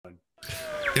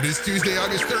It is Tuesday,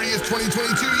 August 30th,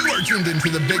 2022. You are tuned into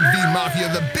the Big V Mafia,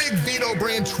 the Big Vito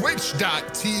brand,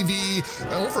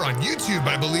 twitch.tv, over on YouTube,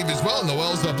 I believe, as well.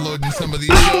 Noel's uploading some of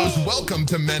these shows. Welcome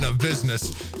to Men of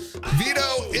Business. Vito,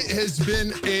 it has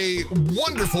been a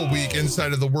wonderful week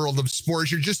inside of the world of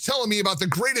sports. You're just telling me about the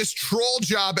greatest troll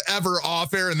job ever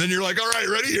off air, and then you're like, all right,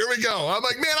 ready? Here we go. I'm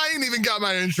like, man, I ain't even got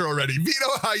my intro ready. Vito,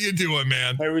 how you doing,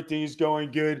 man? Everything's going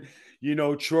good. You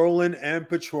know, trolling and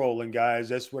patrolling, guys.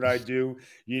 That's what I do,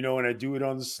 you know, and I do it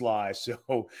on the sly.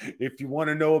 So if you want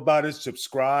to know about it,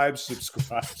 subscribe.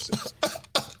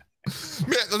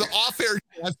 Man, the off-air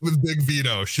chat with Big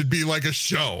Vito should be like a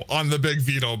show on the Big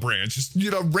Vito brand. Just,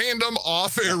 you know, random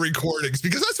off-air recordings,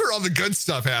 because that's where all the good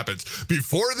stuff happens.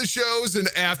 Before the shows and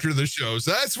after the shows.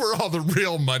 That's where all the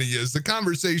real money is. The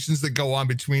conversations that go on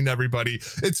between everybody.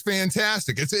 It's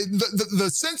fantastic. It's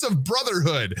the sense of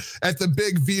brotherhood at the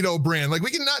Big Vito brand. Like, we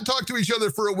can not talk to each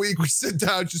other for a week. We sit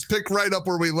down, just pick right up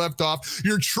where we left off.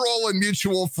 You're trolling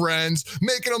mutual friends,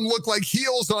 making them look like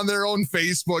heels on their own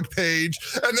Facebook page.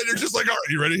 And then you're just like, all right,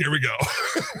 you ready? Here we go.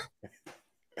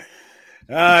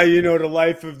 You know, the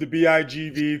life of the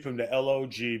BIGV from the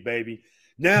LOG, baby.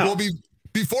 Now,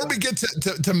 before we get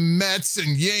to Mets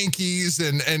and Yankees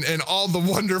and all the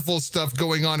wonderful stuff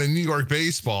going on in New York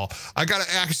baseball, I got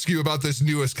to ask you about this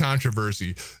newest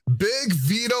controversy. Big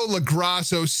Vito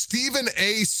LaGrasso, Stephen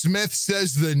A. Smith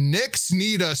says the Knicks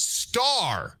need a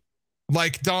star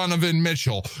like Donovan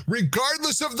Mitchell.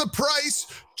 Regardless of the price,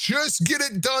 just get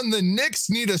it done. The Knicks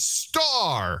need a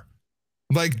star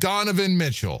like Donovan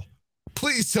Mitchell.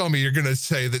 Please tell me you're going to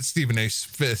say that Stephen A.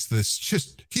 Smith,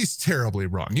 he's terribly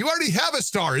wrong. You already have a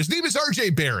star. His name is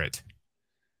RJ Barrett.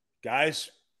 Guys,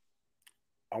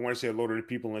 I want to say hello to the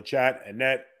people in the chat.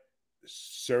 Annette,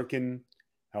 Sirkin,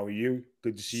 how are you?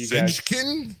 Good to see you guys.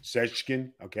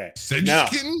 Sechkin. Okay. Sechkin? Now,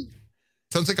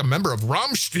 sounds like a member of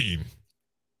Rammstein.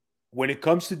 When it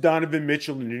comes to Donovan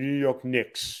Mitchell and the New York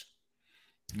Knicks,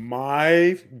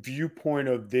 my viewpoint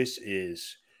of this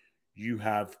is you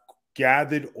have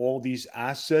gathered all these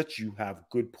assets. You have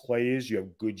good players. You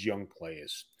have good young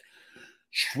players.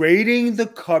 Trading the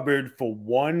cupboard for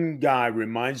one guy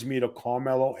reminds me of the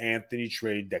Carmelo Anthony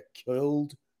trade that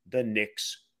killed the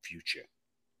Knicks' future.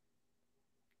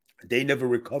 They never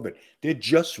recovered. They're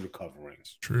just recovering.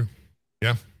 It's true.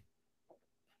 Yeah.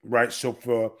 Right. So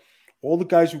for all the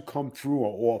guys who come through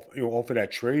are off of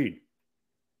that trade,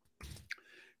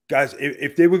 guys,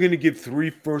 if they were going to give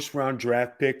 3 first-round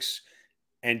draft picks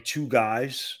and 2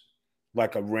 guys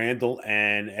like a Randall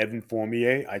and Evan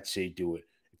Fournier, I'd say do it.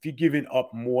 If you're giving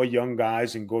up more young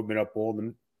guys and going up all of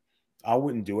them, I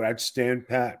wouldn't do it. I'd stand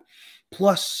pat.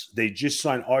 Plus, they just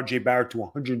signed RJ Barrett to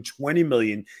 $120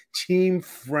 million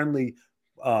team-friendly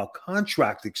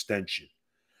contract extension.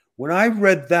 When I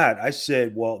read that, I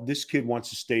said, well, this kid wants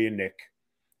to stay a Knick.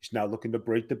 He's not looking to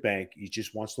break the bank. He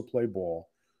just wants to play ball.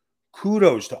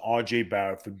 Kudos to RJ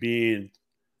Barrett for being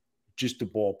just a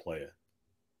ball player.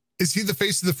 Is he the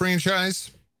face of the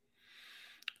franchise?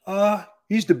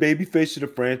 He's the baby face of the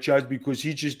franchise because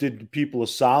he just did people a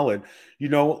solid. You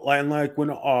know, and like when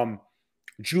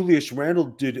Julius Randle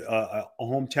did a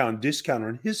hometown discount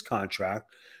on his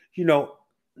contract, you know,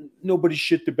 nobody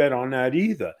shit the bed on that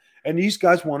either. And these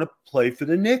guys want to play for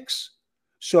the Knicks.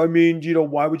 So, I mean, you know,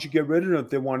 why would you get rid of them if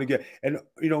they want to get – and,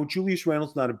 you know, Julius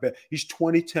Randle's not a bad – he's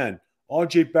 2010.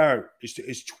 RJ Barrett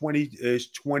is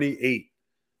 28.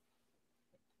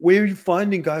 Where are you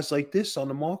finding guys like this on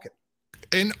the market?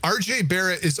 And RJ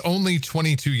Barrett is only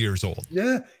 22 years old.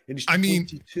 Yeah, and he's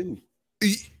 22. I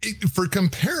mean, for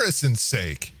comparison's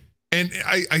sake, and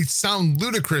I sound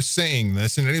ludicrous saying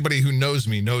this, and anybody who knows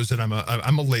me knows that I'm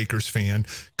a Lakers fan.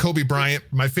 Kobe Bryant,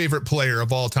 my favorite player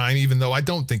of all time, even though I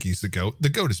don't think he's the GOAT. The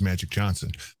GOAT is Magic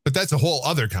Johnson, but that's a whole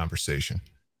other conversation.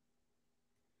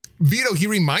 Vito, he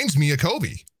reminds me of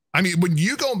Kobe. I mean, when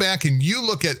you go back and you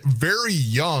look at very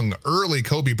young, early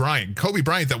Kobe Bryant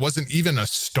that wasn't even a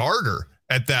starter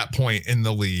at that point in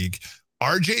the league,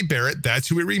 RJ Barrett, that's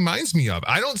who it reminds me of.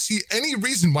 I don't see any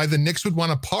reason why the Knicks would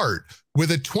want to part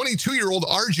with a 22-year-old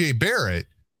RJ Barrett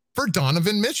for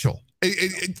Donovan Mitchell.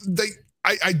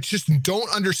 I just don't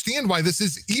understand why this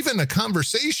is even a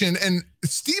conversation. And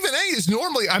Stephen A is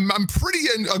normally, I'm pretty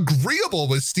agreeable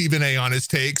with Stephen A on his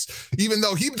takes, even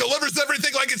though he delivers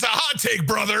everything like it's a hot take,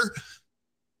 brother.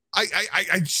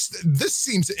 This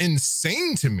seems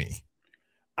insane to me.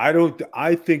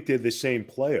 I think they're the same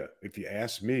player, if you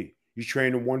ask me. You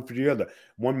train them one for the other.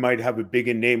 One might have a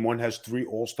bigger name. One has 3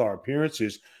 all-star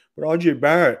appearances. But RJ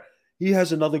Barrett, he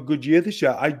has another good year this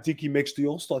year. I think he makes the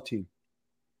all-star team.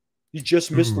 He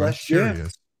just missed last year.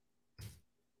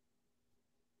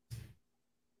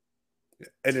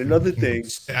 And another thing,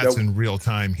 stats in real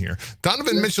time here.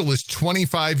 Donovan Mitchell is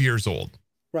 25 years old.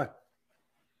 Right.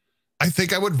 I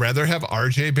think I would rather have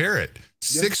RJ Barrett.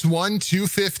 6'1",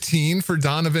 215 for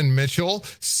Donovan Mitchell,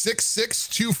 6'6",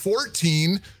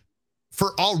 214 for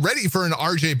an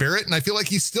RJ Barrett. And I feel like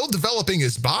he's still developing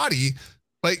his body.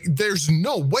 Like, there's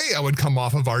no way I would come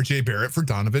off of RJ Barrett for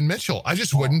Donovan Mitchell. I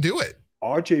just wouldn't do it.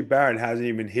 RJ Barrett hasn't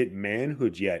even hit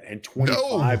manhood yet. And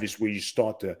 25 is where you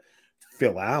start to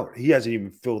fill out. He hasn't even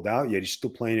filled out yet. He's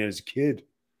still playing as a kid.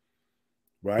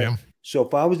 Right? Yeah. So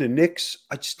if I was the Knicks,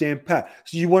 I'd stand pat.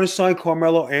 So you want to sign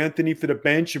Carmelo Anthony for the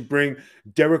bench and bring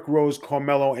Derrick Rose,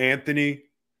 Carmelo Anthony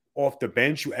off the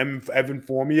bench, Evan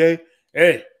Fournier?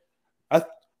 Hey,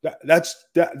 that's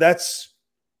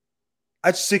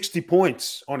 60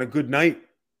 points on a good night.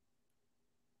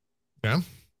 Yeah.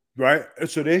 Right?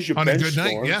 So there's your bench scoring.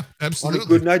 On a good night, yeah, absolutely. On a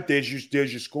good night, there's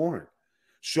your scoring.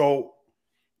 So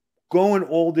going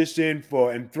all this in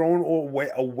for and throwing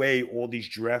away all these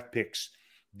draft picks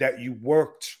that you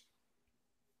worked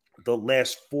the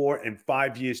last 4 and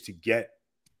 5 years to get.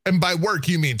 And by work,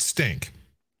 you mean stink.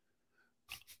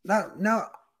 Now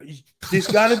there's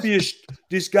got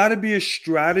to be a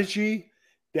strategy.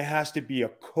 There has to be a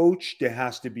coach. There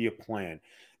has to be a plan.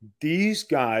 These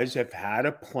guys have had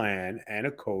a plan and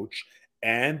a coach,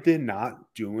 and they're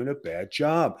not doing a bad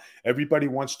job. Everybody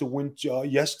wants to win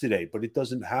yesterday, but it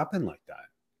doesn't happen like that.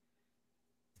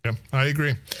 Yeah, I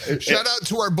agree. Shout out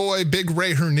to our boy, Big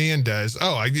Ray Hernandez.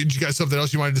 Oh, did you got something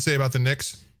else you wanted to say about the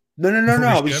Knicks? No.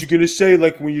 I was just going to say,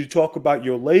 like, when you talk about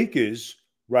your Lakers,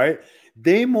 right?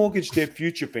 They mortgaged their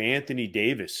future for Anthony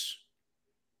Davis,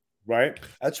 right?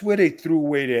 That's where they threw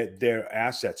away their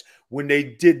assets. When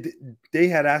they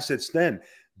had assets then.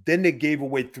 Then they gave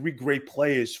away 3 great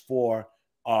players for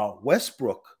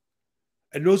Westbrook.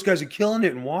 And those guys are killing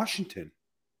it in Washington.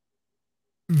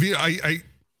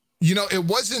 It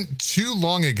wasn't too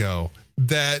long ago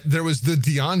that there was the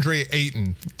DeAndre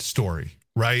Ayton story,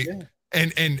 right? Yeah.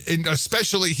 And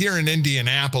especially here in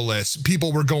Indianapolis,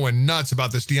 people were going nuts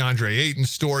about this DeAndre Ayton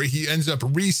story. He ends up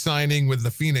re-signing with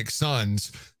the Phoenix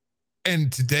Suns.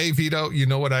 And today, Vito, you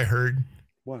know what I heard?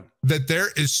 What? That there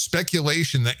is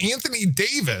speculation that Anthony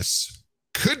Davis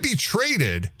could be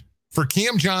traded for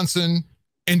Cam Johnson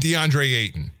and DeAndre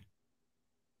Ayton.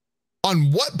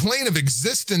 On what plane of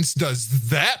existence does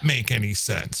that make any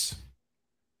sense?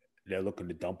 They're looking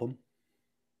to dump him.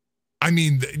 I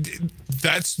mean,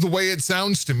 that's the way it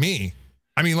sounds to me.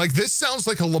 I mean, like, this sounds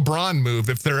like a LeBron move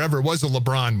if there ever was a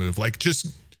LeBron move. Like, just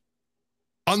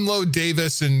unload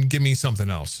Davis and give me something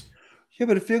else. Yeah,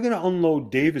 but if they're going to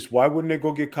unload Davis, why wouldn't they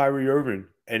go get Kyrie Irving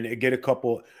and get a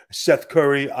couple Seth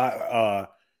Curry,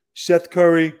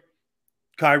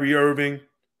 Kyrie Irving,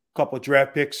 couple of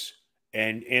draft picks,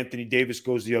 and Anthony Davis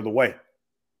goes the other way?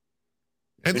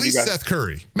 At least Seth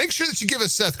Curry. Make sure that you give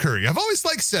us Seth Curry. I've always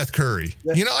liked Seth Curry.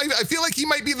 Yeah. You know, I feel like he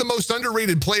might be the most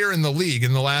underrated player in the league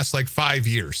in the last, 5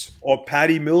 years. Or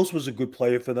Patty Mills was a good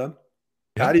player for them.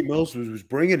 Yep. Patty Mills was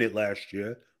bringing it last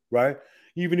year, right?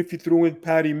 Even if you threw in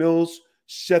Patty Mills,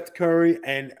 Seth Curry,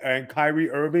 and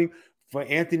Kyrie Irving for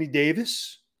Anthony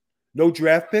Davis, no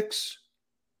draft picks,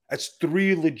 that's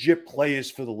 3 legit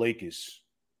players for the Lakers.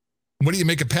 What do you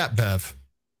make of Pat Bev?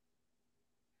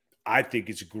 I think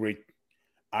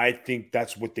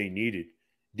that's what they needed.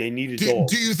 They needed all.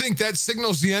 Do you think that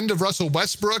signals the end of Russell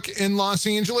Westbrook in Los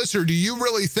Angeles, or do you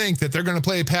really think that they're going to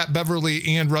play Pat Beverly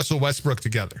and Russell Westbrook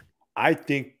together? I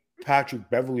think Patrick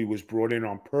Beverly was brought in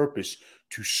on purpose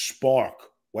to spark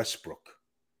Westbrook.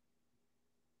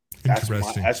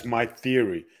 That's my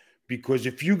theory. Because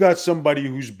if you got somebody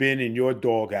who's been in your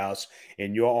doghouse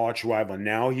and your arch rival,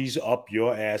 now he's up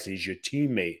your ass, he's your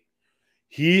teammate.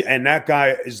 And that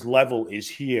guy's level is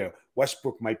here.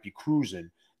 Westbrook might be cruising.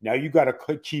 Now you got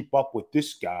to keep up with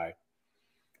this guy.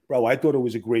 Bro, I thought it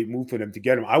was a great move for them to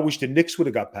get him. I wish the Knicks would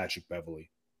have got Patrick Beverly.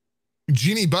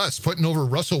 Jeanie Buss putting over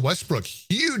Russell Westbrook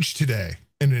huge today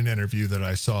in an interview that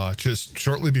I saw just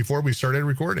shortly before we started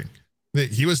recording.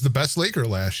 That he was the best Laker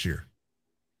last year.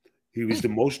 He was the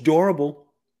most durable.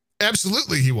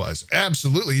 Absolutely, he was.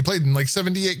 Absolutely. He played in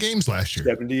 78 games last year.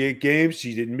 78 games.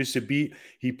 He didn't miss a beat.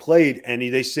 He played, and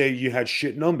they say you had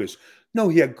shit numbers. No,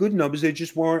 he had good numbers. They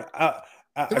just weren't.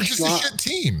 It was just a shit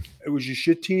team. It was a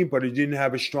shit team, but he didn't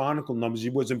have astronomical numbers. He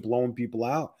wasn't blowing people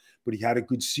out, but he had a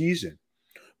good season.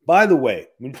 By the way,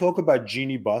 when you talk about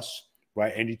Jeanie Buss,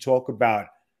 right, and you talk about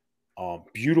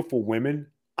beautiful women,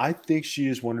 I think she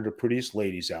is one of the prettiest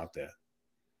ladies out there.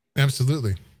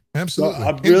 Absolutely. Absolutely. So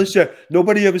I'm really sad.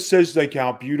 Nobody ever says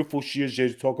how beautiful she is.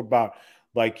 They talk about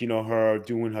her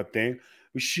doing her thing,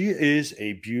 but she is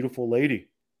a beautiful lady.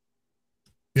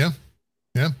 Yeah.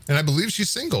 Yeah. And I believe she's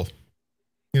single.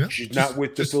 You know, She's not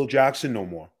with the Phil Jackson no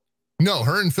more. No,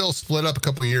 her and Phil split up a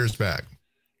couple of years back.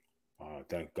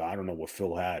 Thank God. I don't know what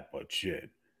Phil had, but shit.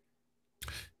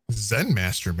 Zen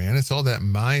master, man. It's all that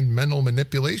mental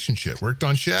manipulation shit. Worked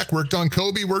on Shaq, worked on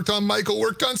Kobe, worked on Michael,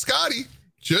 worked on Scotty.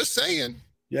 Just saying.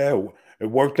 Yeah, it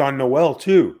worked on Noel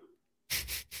too.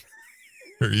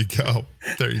 There you go.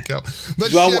 There you go.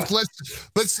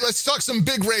 Let's talk some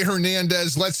Big Ray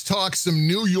Hernandez. Let's talk some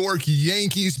New York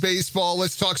Yankees baseball.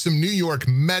 Let's talk some New York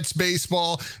Mets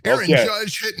baseball. Aaron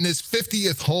Judge hitting his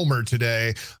 50th homer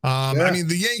today. I mean,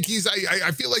 the Yankees, I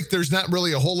feel like there's not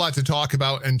really a whole lot to talk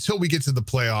about until we get to the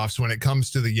playoffs when it comes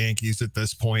to the Yankees at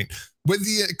this point, with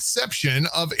the exception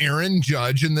of Aaron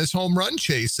Judge and this home run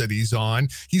chase that he's on.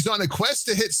 He's on a quest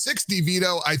to hit 60,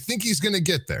 Vito. I think he's going to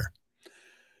get there.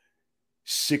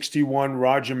 61,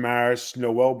 Roger Maris,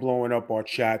 Noel blowing up our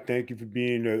chat. Thank you for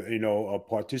being a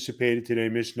participator today,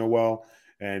 Miss Noel,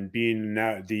 and being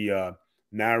the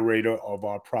narrator of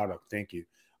our product. Thank you.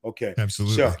 Okay.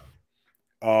 Absolutely.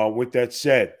 So, with that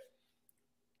said,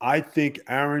 I think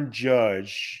Aaron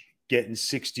Judge getting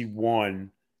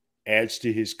 61 adds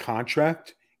to his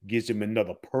contract, gives him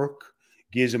another perk,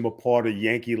 gives him a part of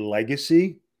Yankee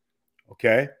legacy.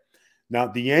 Okay. Now,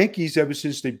 the Yankees, ever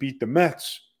since they beat the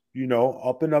Mets,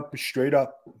 up and up, straight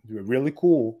up, really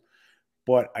cool.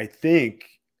 But I think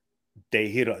they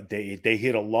hit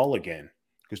a lull again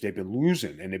because they've been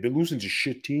losing, and they've been losing to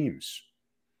shit teams,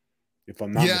 if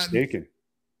I'm not mistaken.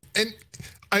 And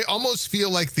I almost feel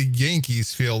like the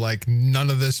Yankees feel like none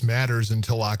of this matters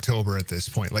until October at this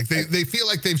point. Like they feel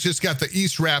like they've just got the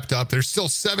East wrapped up. There's still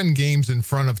 7 games in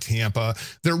front of Tampa.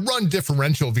 Their run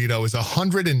differential, Vito, is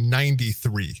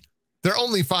 193. They're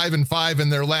only 5-5 in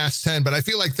their last 10, but I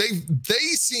feel like they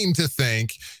seem to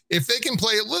think if they can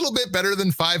play a little bit better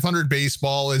than 500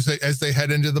 baseball as they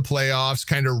head into the playoffs,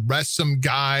 kind of rest some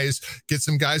guys, get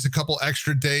some guys a couple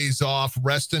extra days off,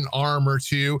 rest an arm or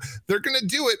two, they're going to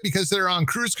do it because they're on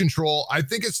cruise control. I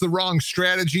think it's the wrong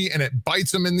strategy, and it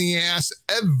bites them in the ass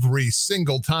every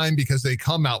single time because they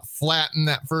come out flat in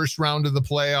that first round of the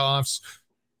playoffs.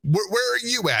 Where are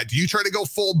you at? Do you try to go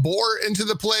full bore into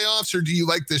the playoffs, or do you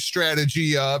like this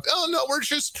strategy of, oh no, we're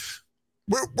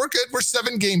good. We're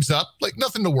 7 games up. Like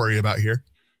nothing to worry about here.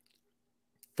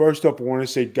 First up, I want to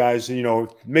say, guys,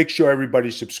 make sure everybody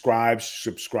subscribes.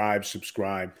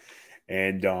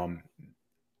 And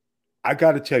I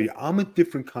got to tell you, I'm a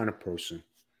different kind of person.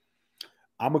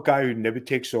 I'm a guy who never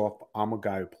takes off. I'm a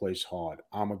guy who plays hard.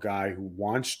 I'm a guy who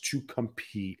wants to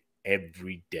compete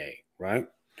every day, right?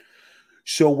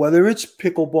 So whether it's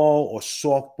pickleball or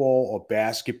softball or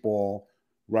basketball,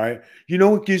 right?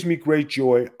 It gives me great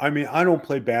joy. I mean, I don't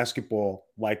play basketball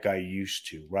like I used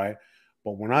to, right?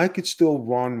 But when I could still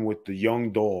run with the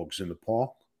young dogs in the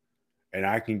park and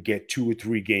I can get 2 or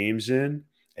 3 games in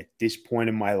at this point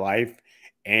in my life,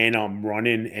 and I'm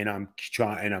running and I'm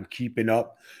keeping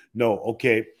up. No,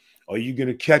 okay. Are you going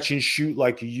to catch and shoot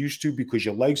like you used to because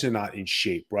your legs are not in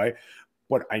shape, right?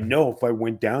 But I know if I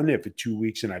went down there for 2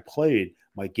 weeks and I played,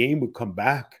 my game would come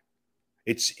back.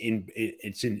 It's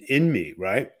in me,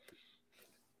 right?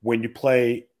 When you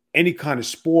play any kind of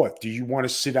sport, do you want to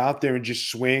sit out there and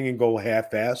just swing and go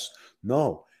half-ass?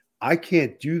 No, I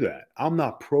can't do that. I'm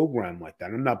not programmed like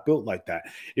that. I'm not built like that.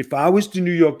 If I was the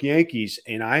New York Yankees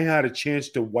and I had a chance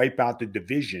to wipe out the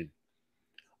division,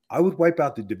 I would wipe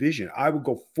out the division. I would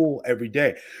go full every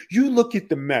day. You look at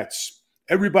the Mets.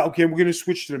 Everybody, okay, we're going to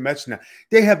switch to the Mets now.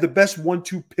 They have the best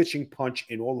 1-2 pitching punch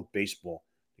in all of baseball.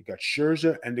 You got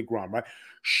Scherzer and DeGrom, right?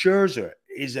 Scherzer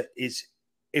is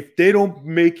if they don't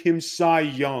make him Cy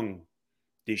Young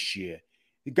this year,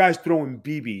 the guy's throwing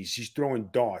BBs, he's throwing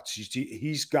darts,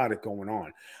 he's got it going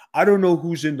on. I don't know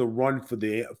who's in the run for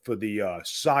the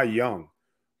Cy Young,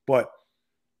 but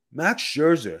Max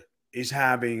Scherzer is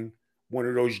having one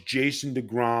of those Jason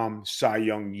DeGrom Cy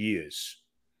Young years.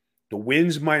 The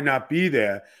wins might not be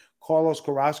there. Carlos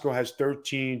Carrasco has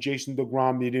 13. Jason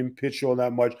DeGrom, he didn't pitch all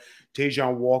that much.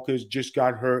 Tejan Walker's just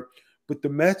got hurt. But the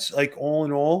Mets, like all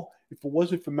in all, if it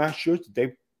wasn't for Max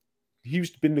Scherzer, he's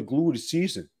been the glue of the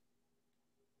season.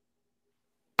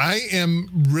 I am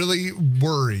really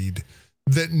worried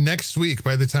that next week,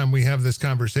 by the time we have this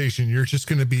conversation, you're just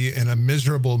going to be in a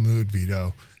miserable mood,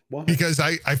 Vito. Why? Because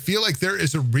I feel like there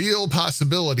is a real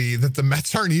possibility that the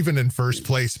Mets aren't even in first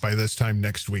place by this time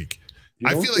next week.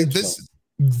 I feel like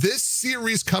this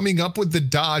series coming up with the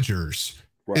Dodgers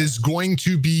is going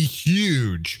to be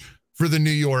huge for the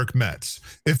New York Mets.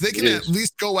 If they can at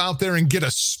least go out there and get a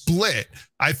split,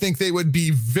 I think they would be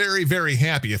very, very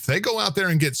happy. If they go out there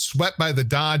and get swept by the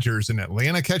Dodgers and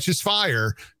Atlanta catches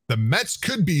fire, the Mets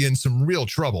could be in some real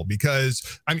trouble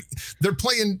because, I mean, they're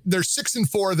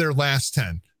 6-4 their last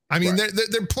 10. I mean, right.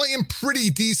 they're playing pretty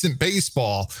decent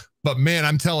baseball, but man,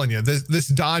 I'm telling you, this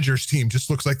Dodgers team just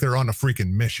looks like they're on a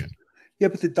freaking mission. Yeah,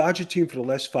 but the Dodger team for the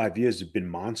last 5 years have been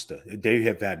monster. They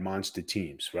have had monster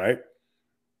teams, right?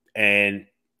 And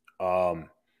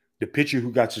the pitcher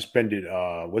who got suspended,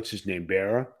 what's his name,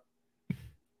 Barrett?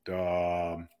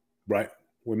 Right?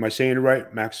 Am I saying it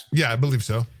right, Max? Yeah, I believe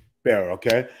so. Barrett,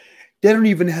 okay. They don't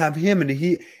even have him, and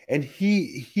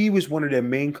he was one of their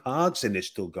main cogs, and they're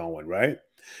still going, right?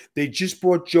 They just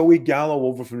brought Joey Gallo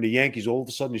over from the Yankees. All of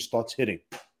a sudden, he starts hitting.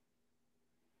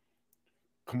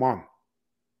 Come on.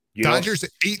 Dodgers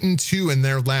 8-2 in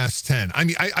their last 10. I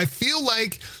mean, I feel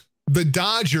like the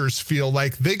Dodgers feel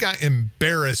like they got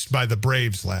embarrassed by the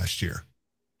Braves last year.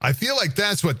 I feel like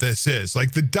that's what this is.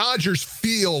 Like the Dodgers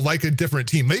feel like a different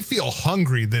team. They feel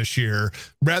hungry this year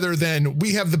rather than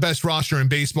we have the best roster in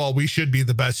baseball. We should be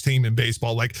the best team in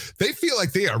baseball. Like they feel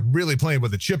like they are really playing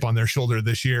with a chip on their shoulder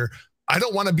this year. I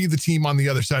don't want to be the team on the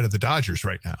other side of the Dodgers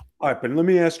right now. All right, but let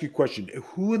me ask you a question.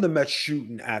 Who are the Mets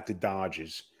shooting at the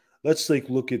Dodgers? Let's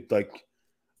look at the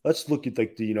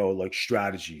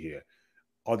strategy here.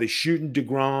 Are they shooting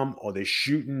DeGrom? Are they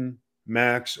shooting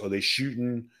Max? Are they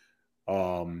shooting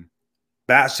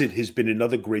Bassett? Has been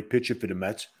another great pitcher for the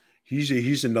Mets.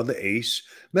 He's another ace.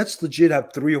 Mets legit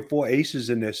have 3 or 4 aces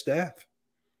in their staff.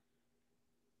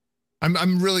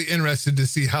 I'm really interested to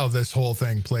see how this whole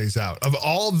thing plays out. Of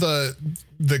all the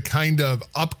kind of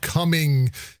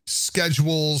upcoming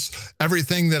schedules,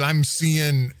 everything that I'm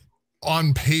seeing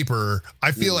on paper,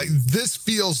 I feel like this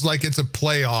feels like it's a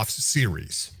playoff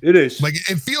series. It is. Like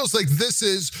it feels like this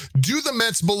is, do the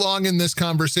Mets belong in this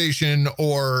conversation,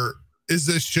 or is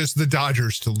this just the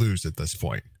Dodgers to lose at this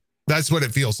point? That's what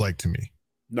it feels like to me.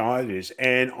 No, it is.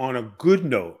 And on a good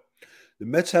note, the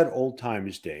Mets had Old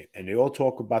Timers Day, and they all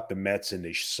talk about the Mets and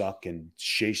they suck and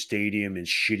Shea Stadium and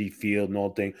shitty field and all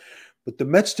thing. But the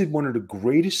Mets did one of the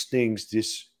greatest things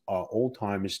this Old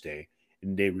Timers Day,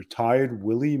 and they retired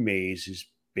Willie Mays'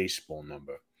 baseball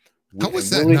number. How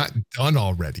was that not done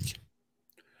already?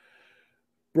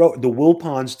 Bro, the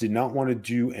Wilpons did not want to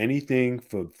do anything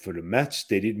for the Mets.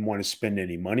 They didn't want to spend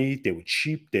any money. They were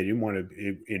cheap. They didn't want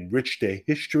to enrich their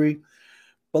history.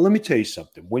 But let me tell you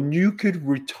something. When you could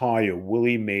retire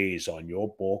Willie Mays on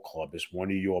your ball club as one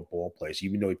of your ball players,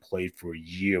 even though he played for a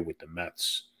year with the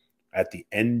Mets at the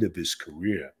end of his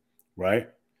career, right?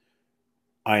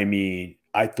 I mean,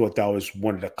 I thought that was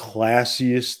one of the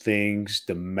classiest things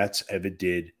the Mets ever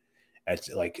did.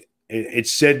 It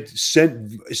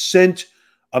sent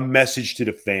a message to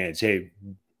the fans. Hey,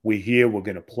 we're here. We're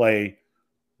going to play.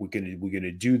 We're going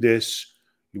to do this.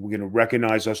 We're going to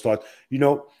recognize our stars. You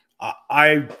know,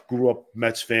 I grew up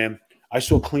Mets fan. I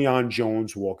saw Cleon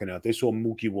Jones walking out. They saw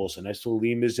Mookie Wilson. I saw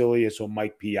Lee Mazzilli. I saw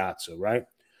Mike Piazza, right?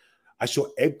 I saw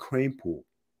Ed Kranepool.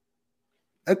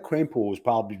 Ed Kranepool was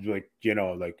probably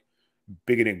like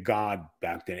bigger than God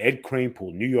back then. Ed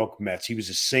Kranepool, New York Mets. He was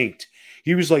a saint.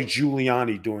 He was like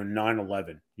Giuliani during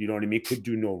 9/11. You know what I mean? Could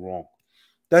do no wrong.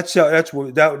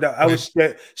 I was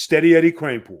steady Eddie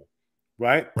Kranepool,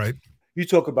 right? Right. You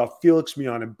talk about Felix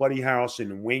Mion and Buddy Harrelson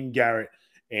and Wayne Garrett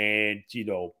and,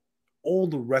 all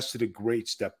the rest of the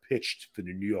greats that pitched for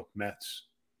the New York Mets,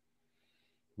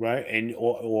 right? And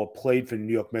or played for the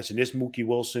New York Mets. And this Mookie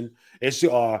Wilson, it's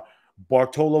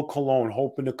Bartolo Colon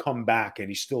hoping to come back, and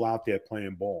he's still out there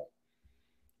playing ball.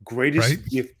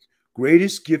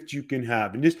 Greatest gift you can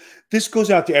have. And this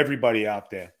goes out to everybody out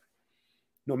there,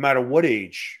 no matter what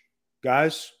age.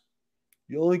 Guys,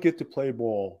 you only get to play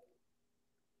ball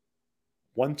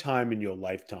one time in your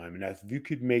lifetime. And if you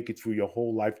could make it through your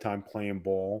whole lifetime playing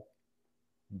ball,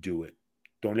 do it.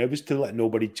 Don't ever let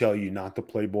nobody tell you not to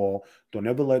play ball. Don't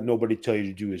ever let nobody tell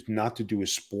you not to do a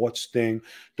sports thing.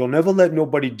 Don't ever let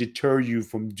nobody deter you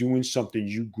from doing something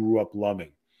you grew up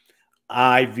loving.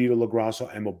 I, Vito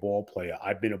LaGrasso, am a ball player.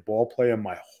 I've been a ball player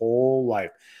my whole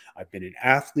life. I've been an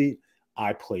athlete.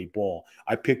 I play ball.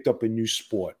 I picked up a new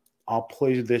sport. I'll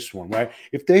play this one, right?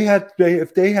 If they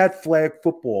had flag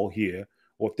football here,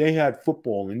 or if they had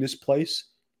football in this place,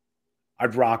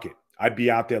 I'd rock it. I'd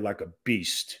be out there like a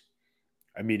beast.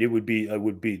 I mean, it would be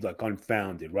like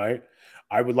unfounded, right?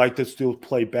 I would like to still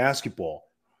play basketball.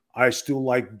 I still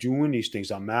like doing these things.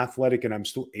 I'm athletic and I'm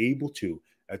still able to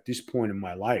at this point in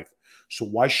my life. So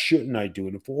why shouldn't I do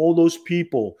it? And for all those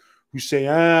people who say,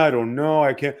 I don't know,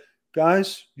 I can't.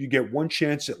 Guys, you get one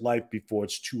chance at life before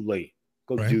it's too late.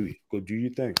 Go do it. Go do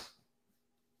your thing.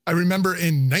 I remember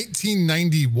in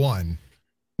 1991,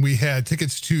 we had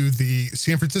tickets to the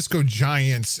San Francisco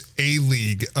Giants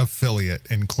A-League affiliate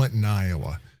in Clinton,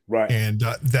 Iowa. Right. And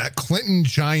that Clinton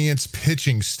Giants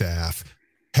pitching staff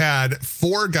had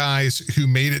 4 guys who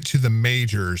made it to the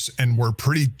majors and were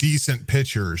pretty decent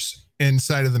pitchers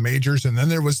inside of the majors. And then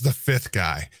there was the 5th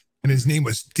guy, and his name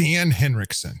was Dan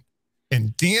Henriksen.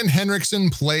 And Dan Henriksen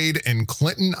played in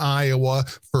Clinton, Iowa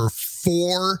for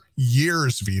 4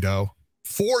 years, Vito.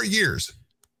 4 years.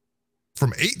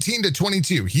 From 18 to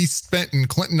 22, he spent in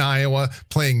Clinton, Iowa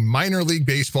playing minor league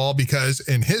baseball because,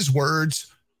 in his words,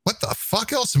 what the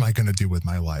fuck else am I going to do with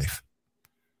my life?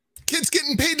 Kid's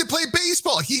getting paid to play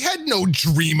baseball. He had no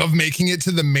dream of making it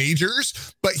to the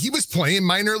majors, but he was playing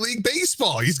minor league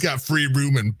baseball. He's got free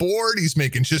room and board. He's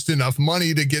making just enough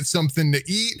money to get something to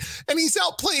eat, and he's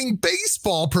out playing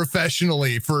baseball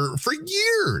professionally for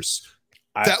years.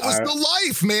 That was the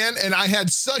life, man. And I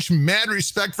had such mad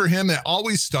respect for him. It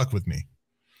always stuck with me.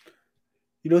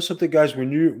 You know something, guys,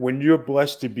 when you're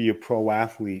blessed to be a pro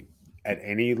athlete at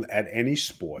any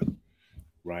sport,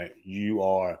 right?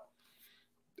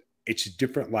 It's a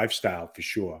different lifestyle for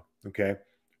sure. Okay.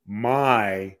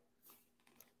 My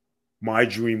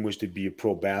dream was to be a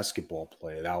pro basketball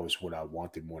player. That was what I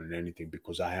wanted more than anything,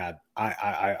 because I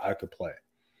could play,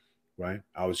 right?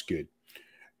 I was good.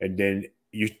 And then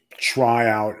you try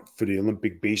out for the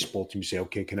Olympic baseball team, you say,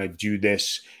 okay, can I do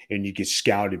this? And you get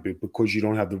scouted, but because you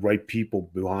don't have the right people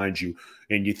behind you,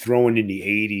 and you're throwing in the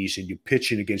 80s and you're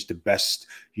pitching against the best,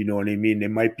 you know what I mean? There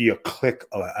might be a click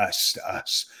ahead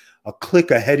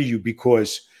of you,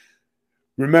 because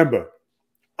remember,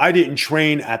 I didn't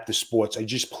train at the sports. I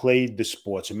just played the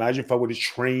sports. Imagine if I would have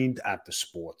trained at the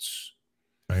sports,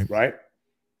 right?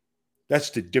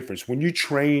 That's the difference. When you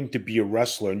train to be a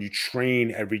wrestler and you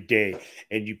train every day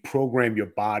and you program your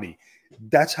body,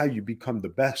 that's how you become the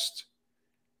best.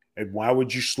 And why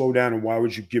would you slow down, and why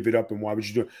would you give it up, and why would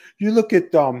you do it? You look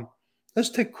at, let's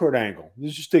take Kurt Angle.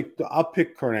 I'll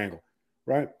pick Kurt Angle,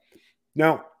 right?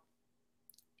 Now,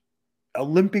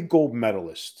 Olympic gold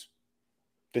medalist.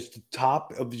 That's the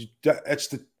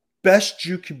best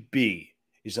you can be,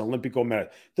 is Olympic gold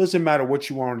medalist. Doesn't matter what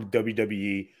you are in the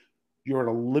WWE. You're an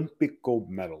Olympic gold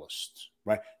medalist,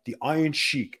 right? The Iron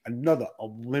Sheik, another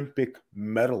Olympic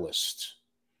medalist.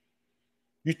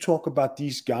 You talk about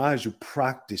these guys who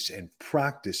practice and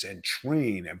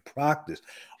train and practice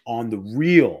on the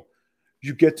real.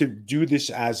 You get to do this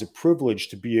as a privilege,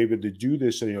 to be able to do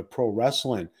this in pro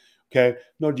wrestling. Okay.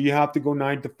 No, do you have to go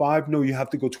 9 to 5? No, you have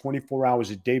to go 24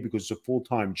 hours a day, because it's a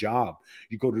full-time job.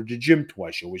 You go to the gym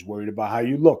twice. You're always worried about how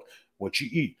you look, what you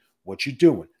eat, what you're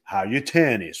doing, how your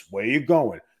tan is, where you're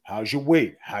going, how's your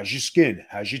weight, how's your skin,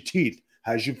 how's your teeth,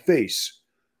 how's your face.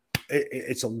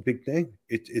 It's a big thing.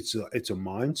 It's a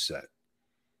mindset.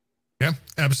 Yeah,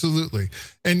 absolutely.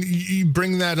 And you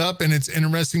bring that up, and it's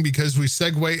interesting because we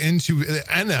segue into the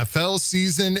NFL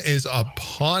season is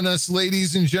upon us,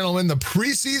 ladies and gentlemen. The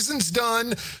preseason's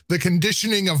done. The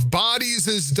conditioning of bodies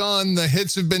is done. The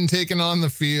hits have been taken on the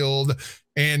field.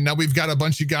 And now we've got a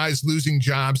bunch of guys losing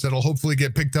jobs that'll hopefully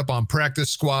get picked up on practice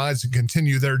squads and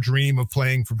continue their dream of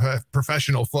playing for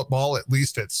professional football, at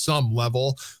least at some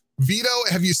level. Vito,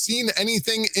 have you seen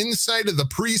anything inside of the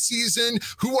preseason?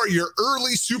 Who are your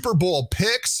early Super Bowl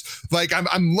picks? Like,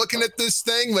 I'm looking at this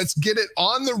thing. Let's get it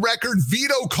on the record.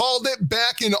 Vito called it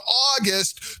back in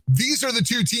August. These are the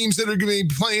 2 teams that are going to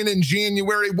be playing in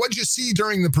January. What'd you see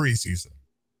during the preseason?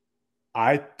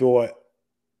 I thought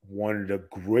one of the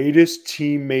greatest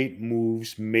teammate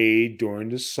moves made during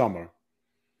the summer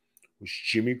was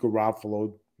Jimmy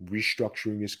Garoppolo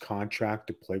restructuring his contract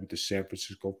to play with the San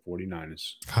Francisco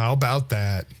 49ers. How about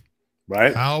that?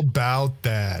 Right? How about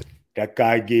that? That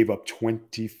guy gave up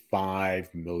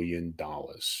 $25 million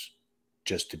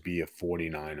just to be a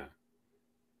 49er.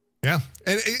 Yeah.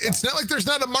 And it's not like there's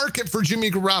not a market for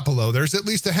Jimmy Garoppolo. There's at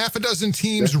least a half a dozen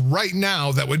teams right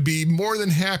now that would be more than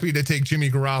happy to take Jimmy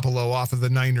Garoppolo off of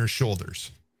the Niners' shoulders.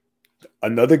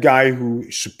 Another guy who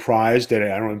surprised that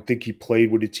I don't think he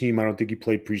played with a team. I don't think he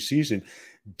played preseason.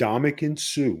 Dominican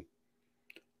Sue.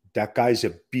 That guy's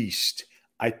a beast.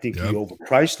 I think he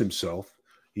overpriced himself.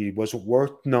 He wasn't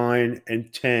worth 9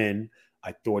 and 10.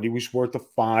 I thought he was worth a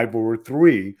 5 or a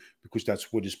 3 because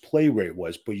that's what his play rate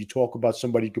was. But you talk about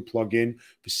somebody you could plug in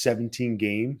for 17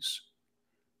 games.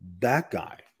 That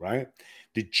guy, right?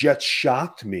 The Jets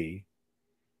shocked me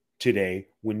today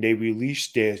when they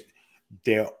released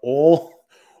their all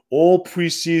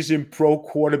preseason pro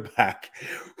quarterback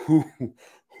who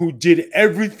did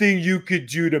everything you could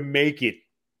do to make it.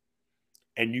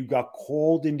 And you got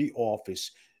called in the office.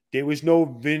 There was no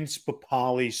Vince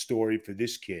Papale story for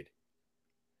this kid.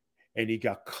 And he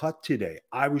got cut today.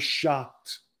 I was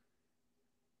shocked.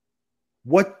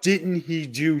 What didn't he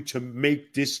do to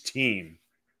make this team?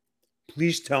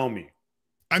 Please tell me.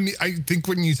 I mean, I think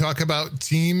when you talk about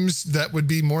teams that would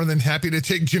be more than happy to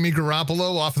take Jimmy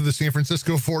Garoppolo off of the San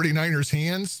Francisco 49ers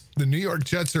hands, the New York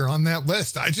Jets are on that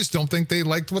list. I just don't think they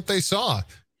liked what they saw.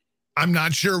 I'm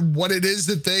not sure what it is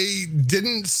that they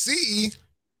didn't see,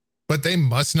 but they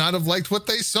must not have liked what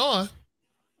they saw.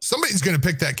 Somebody's going to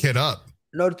pick that kid up.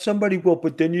 No, somebody will,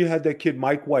 but then you had that kid,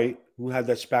 Mike White, who had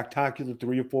that spectacular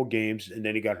 3 or 4 games, and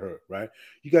then he got hurt, right?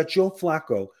 You got Joe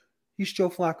Flacco. He's Joe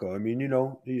Flacco. I mean,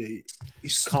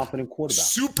 he's a competent quarterback.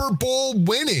 Super Bowl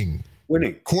winning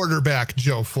quarterback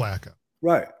Joe Flacco.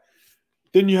 Right.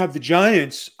 Then you have the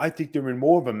Giants. I think they're in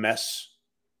more of a mess.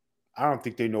 I don't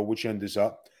think they know which end is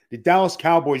up. The Dallas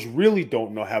Cowboys really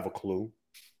don't have a clue.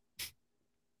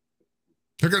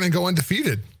 They're going to go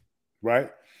undefeated.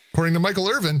 Right. According to Michael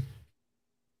Irvin.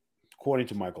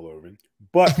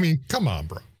 But I mean, come on,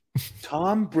 bro.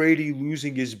 Tom Brady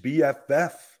losing his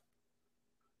BFF.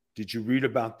 Did you read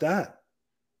about that?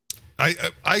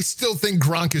 I still think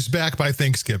Gronk is back by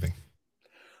Thanksgiving.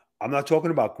 I'm not talking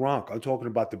about Gronk. I'm talking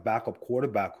about the backup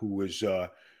quarterback who was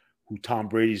who Tom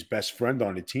Brady's best friend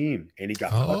on the team, and he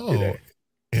got cut today.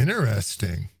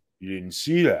 Interesting. You didn't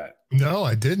see that? No,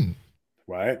 I didn't.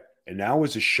 Right? And that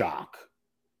was a shock.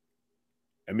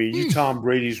 I mean, you Tom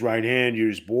Brady's right hand, you're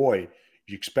his boy.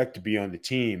 You expect to be on the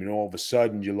team, and all of a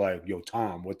sudden you're like, yo,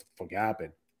 Tom, what the fuck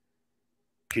happened?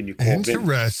 Can you call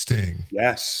Interesting.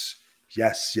 Yes. I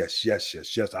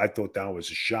thought that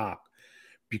was a shock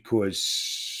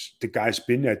because the guy's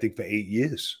been there, I think, for 8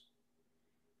 years.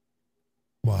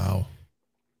 Wow.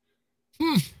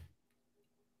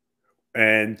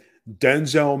 And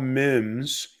Denzel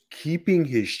Mims keeping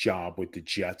his job with the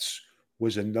Jets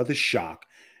was another shock.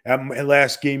 And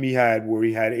last game he had, where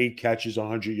he had 8 catches,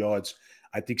 100 yards,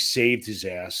 I think saved his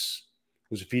ass.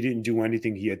 Because if he didn't do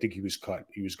anything, I think he was cut.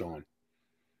 He was gone.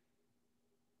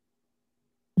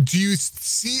 Do you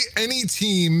see any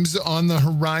teams on the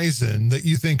horizon that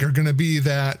you think are going to be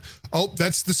that,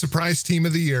 that's the surprise team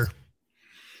of the year?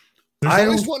 There's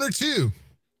always one or two.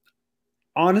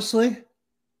 Honestly,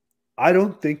 I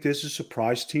don't think there's a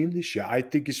surprise team this year. I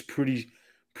think it's pretty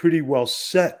well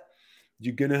set.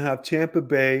 You're going to have Tampa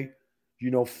Bay,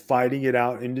 fighting it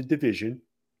out in the division,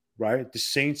 right? The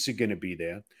Saints are going to be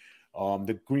there.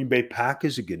 The Green Bay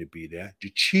Packers are going to be there.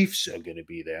 The Chiefs are going to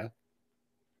be there.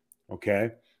 Okay.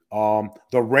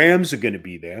 The Rams are going to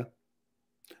be there.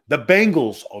 The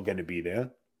Bengals are going to be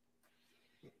there.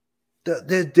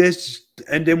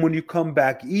 And then when you come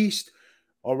back east,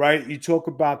 all right, you talk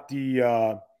about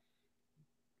the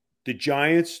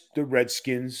Giants, the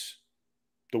Redskins,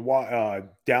 the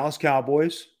Dallas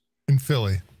Cowboys, and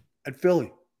Philly.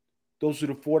 Those are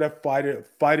the 4 that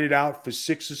fight it out for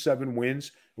 6 or 7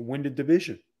 wins and win the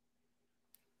division.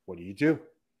 What do you do?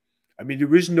 I mean,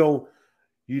 there is no,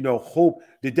 hope.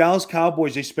 The Dallas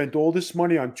Cowboys, they spent all this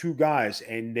money on 2 guys,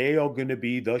 and they are going to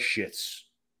be the shits.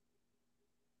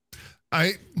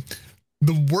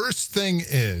 The worst thing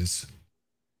is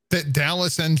that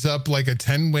Dallas ends up like a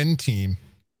 10-win team.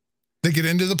 They get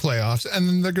into the playoffs, and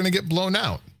then they're going to get blown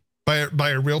out by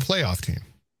a real playoff team.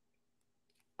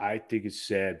 I think it's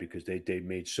sad because they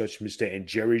made such mistakes. And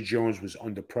Jerry Jones was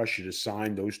under pressure to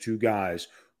sign those 2 guys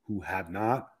who have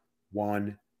not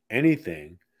won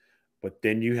anything. But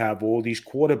then you have all these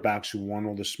quarterbacks who won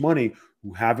all this money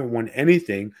who haven't won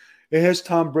anything. It has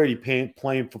Tom Brady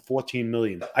playing for $14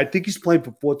 million. I think he's playing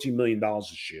for $14 million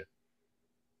this year.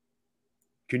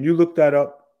 Can you look that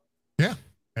up? Yeah,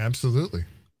 absolutely.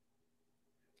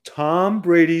 Tom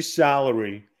Brady's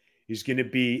salary is going to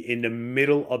be in the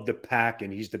middle of the pack,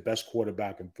 and he's the best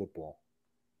quarterback in football.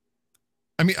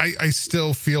 I mean, I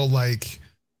still feel like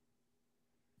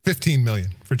 $15 million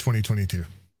for 2022.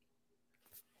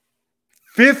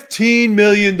 $15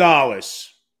 million.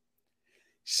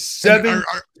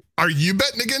 Are you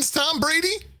betting against Tom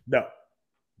Brady?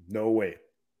 No way.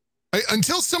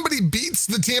 Until somebody beats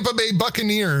the Tampa Bay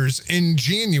Buccaneers in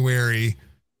January,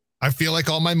 I feel like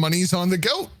all my money's on the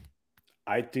GOAT.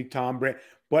 I think Tom Brady.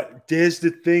 But there's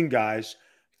the thing, guys.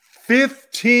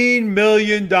 $15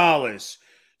 million.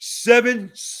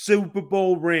 7 Super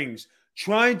Bowl rings.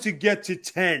 Trying to get to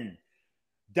 10.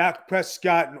 Dak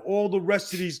Prescott and all the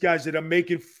rest of these guys that are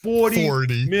making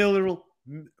 $40 million,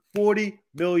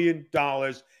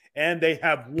 and they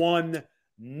have won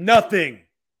nothing.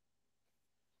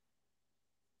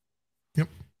 Yep.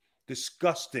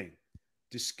 Disgusting.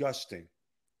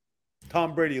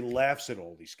 Tom Brady laughs at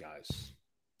all these guys.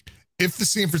 If the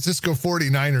San Francisco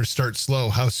 49ers start slow,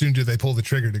 how soon do they pull the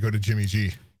trigger to go to Jimmy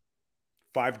G?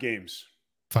 5 games.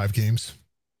 5 games?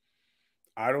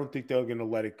 I don't think they're going to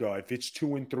let it go. If it's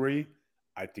 2 and 3,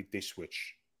 I think they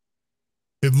switch.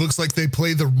 It looks like they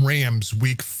play the Rams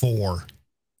week 4.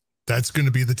 That's going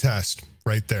to be the test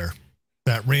right there.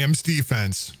 That Rams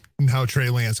defense and how Trey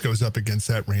Lance goes up against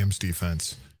that Rams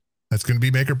defense. That's going to be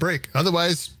make or break.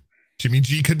 Otherwise, Jimmy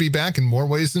G could be back in more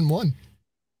ways than one.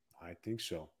 I think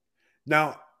so.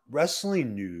 Now,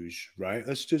 wrestling news, right?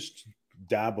 Let's just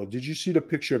dabble. Did you see the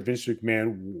picture of Vince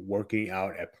McMahon working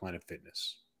out at Planet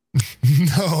Fitness?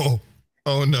 No.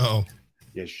 Oh, no.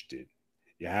 Yes, you did.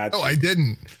 You had to. Oh, I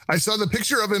didn't. I saw the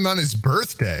picture of him on his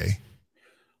birthday.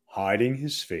 Hiding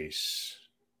his face.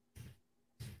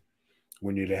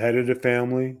 When you're the head of the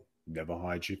family, never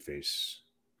hide your face.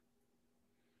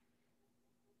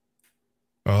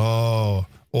 Oh,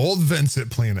 old Vince at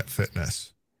Planet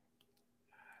Fitness.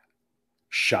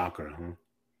 Shocker, huh?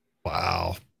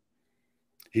 Wow.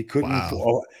 He couldn't.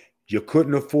 You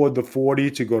couldn't afford the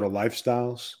 40 to go to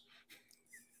Lifestyles.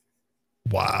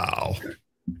 Wow.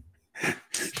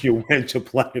 You went to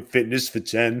Planet Fitness for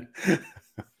 10.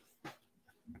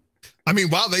 I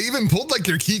mean, wow, they even pulled like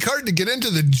your key card to get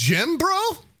into the gym, bro?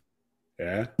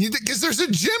 Yeah. Because there's a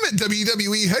gym at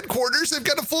WWE headquarters. They've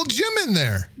got a full gym in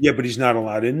there. Yeah, but he's not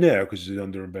allowed in there because he's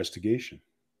under investigation.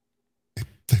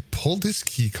 They pulled his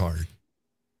key card.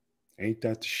 Ain't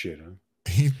that the shit, huh?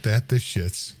 Ain't that the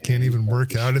shits? Can't even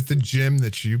work out at the gym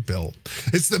that you built.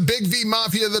 It's the Big V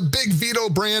Mafia, the Big Vito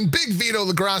brand, Big Vito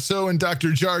Lagrasso and Dr.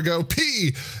 Jargo,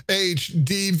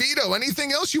 PhD Vito.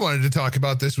 Anything else you wanted to talk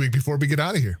about this week before we get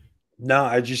out of here? No,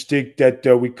 I just think that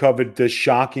we covered the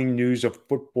shocking news of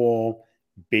football,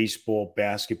 baseball,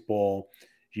 basketball,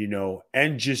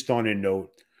 and just on a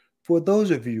note, for those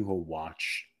of you who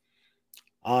watch,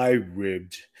 I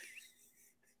ribbed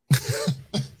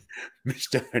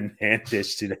Mr.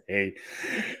 Hernandez today,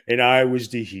 and I was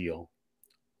the heel.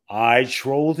 I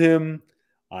trolled him.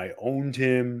 I owned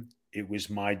him. It was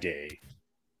my day.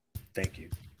 Thank you.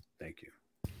 Thank you.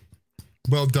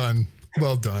 Well done.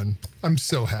 Well done. I'm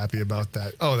so happy about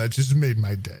that. Oh, that just made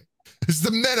my day. It's the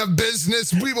Men of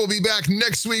Business. We will be back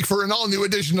next week for an all-new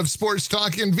edition of Sports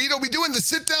Talk. And Vito, we doing the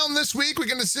sit-down this week? We're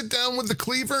going to sit down with the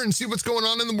Cleaver and see what's going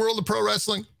on in the world of pro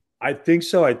wrestling? I think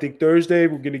so. I think Thursday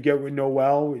we're going to get with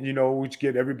Noel, we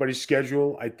get everybody's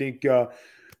schedule. I think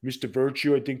Mr.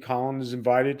 Virtue, I think Colin is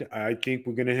invited. I think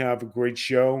we're going to have a great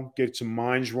show, get some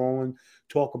minds rolling,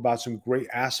 talk about some great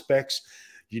aspects,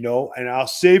 and I'll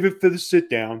save it for the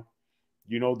sit-down.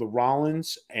 The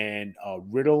Rollins and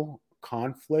Riddle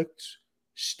conflict.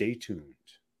 Stay tuned.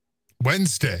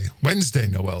 Wednesday,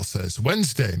 Noel says.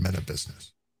 Wednesday, Men of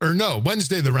Business. Or no,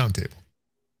 Wednesday, the Roundtable.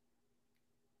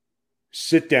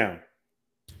 Sit down.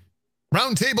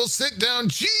 Roundtable, sit down.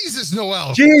 Jesus,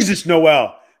 Noel. Jesus,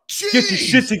 Noel. Jeez. Get your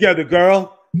shit together,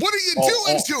 girl. What are you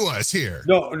doing to us here?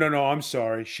 No. I'm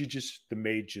sorry. The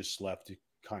maid just left. It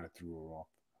kind of threw her off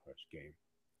her game.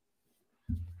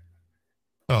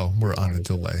 Oh, we're on a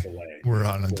delay. We're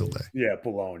on a delay. Yeah,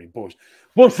 baloney.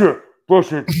 Bullshit.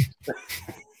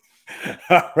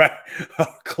 All right.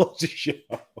 I'll close the show.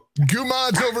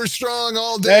 Gumad's over strong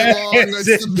all day long. It's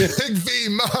the Big V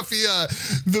Mafia,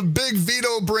 the Big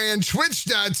Vito brand,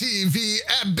 twitch.tv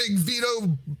at Big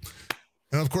Vito.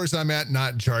 And of course, I'm at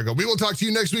Not Jargo. We will talk to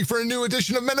you next week for a new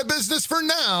edition of Men of Business. For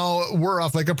now, we're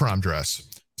off like a prom dress.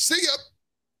 See ya.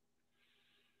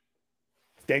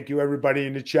 Thank you, everybody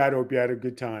in the chat. Hope you had a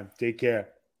good time. Take care.